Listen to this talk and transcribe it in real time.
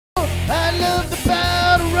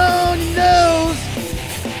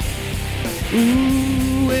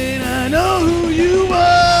Ooh, and I know who you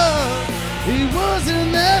are. It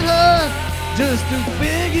wasn't that hard just to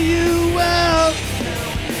figure you out.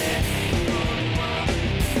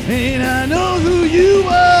 And I know who you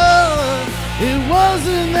are. It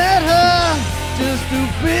wasn't that hard just to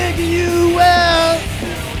figure you out.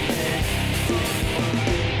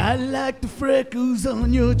 I like the freckles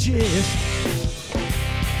on your chest.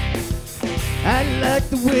 I like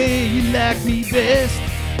the way you like me best.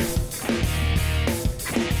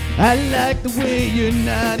 I like the way you're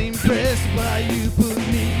not impressed by you put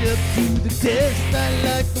me up to the test. I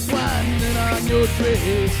like the winding on your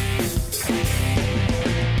dress.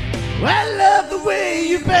 I love the way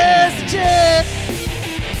you pass the check.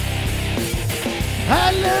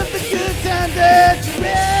 I love the good time that you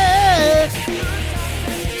make.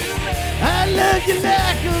 I love your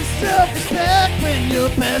lack of self-respect when you're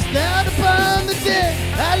passed out upon the deck.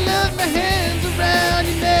 I love my hands around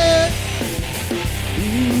your neck.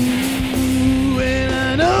 Ooh, and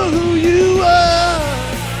I know who you are.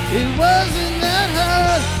 It wasn't that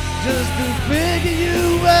hard just to figure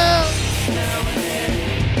you out.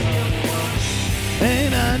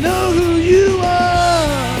 And I know who you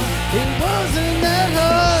are. It wasn't that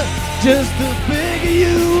hard just to figure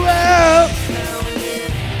you out.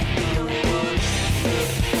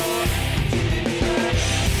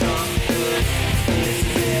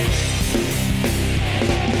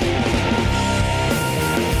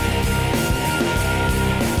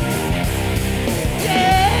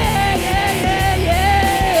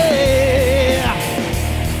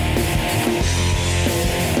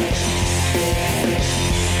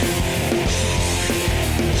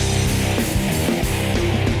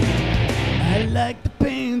 I like the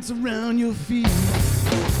pants around your feet.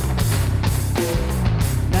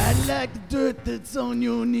 I like the dirt that's on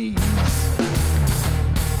your knees.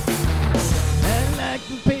 I like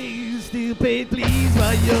the pay you still pay, please,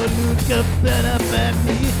 while you look up and up at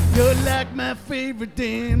me. You're like my favorite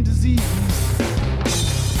damn disease.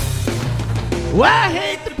 Oh, I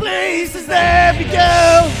hate the places that we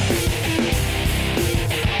go.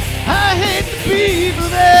 I hate the people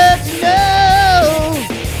that you know.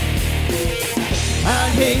 I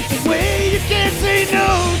hate the way you can't say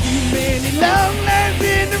no. Too many long lines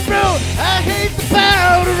in the road. I hate the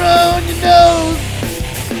powder on your nose.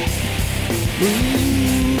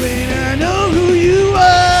 Ooh, and I know who you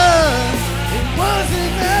are. It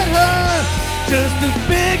wasn't that hard just to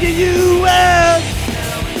figure you out.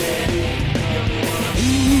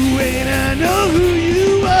 Ooh, and I know who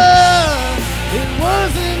you are. It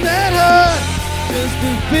wasn't that hard just to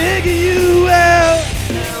figure you out.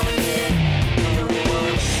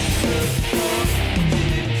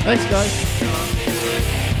 Thanks, guys.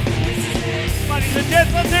 Ladies and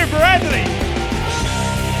gents, let's hear for Anthony.